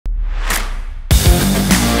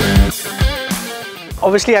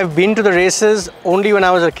Obviously, I've been to the races only when I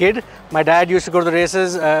was a kid. My dad used to go to the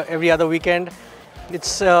races every other weekend.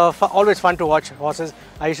 It's always fun to watch horses.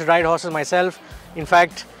 I used to ride horses myself. In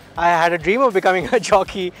fact, I had a dream of becoming a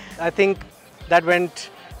jockey. I think that went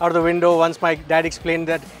out of the window once my dad explained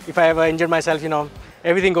that if I ever injured myself,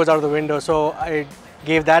 everything goes out of the window. So I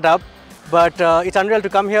gave that up. But it's unreal to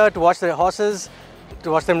come here to watch the horses, to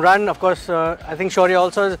watch them run. Of course, I think Shaurya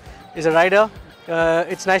also is a rider.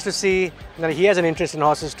 It's nice to see that he has an interest in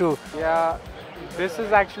horses too. Yeah, this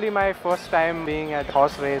is actually my first time being at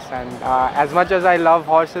horse race, and as much as I love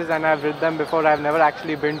horses and I've ridden them before, I've never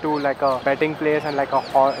actually been to like a betting place and like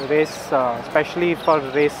a race, especially for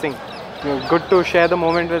racing. Good to share the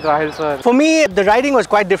moment with Rahil sir. For me, the riding was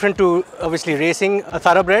quite different to obviously racing a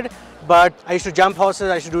thoroughbred. But I used to jump horses,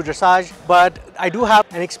 I used to do dressage. But I do have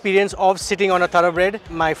an experience of sitting on a thoroughbred.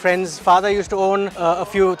 My friend's father used to own a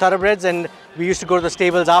few thoroughbreds, and we used to go to the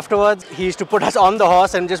stables afterwards. He used to put us on the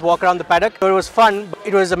horse and just walk around the paddock. So it was fun.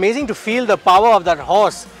 It was amazing to feel the power of that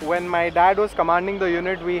horse. When my dad was commanding the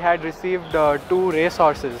unit, we had received 2 race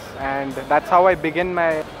horses, and that's how I began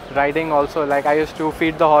my riding also. Like, I used to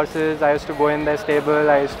feed the horses, I used to go in their stable,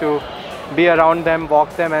 I used to be around them,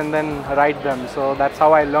 walk them, and then ride them. So that's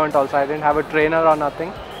how I learned also. I didn't have a trainer or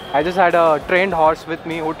nothing. I just had a trained horse with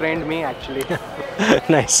me who trained me actually.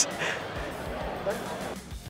 Nice.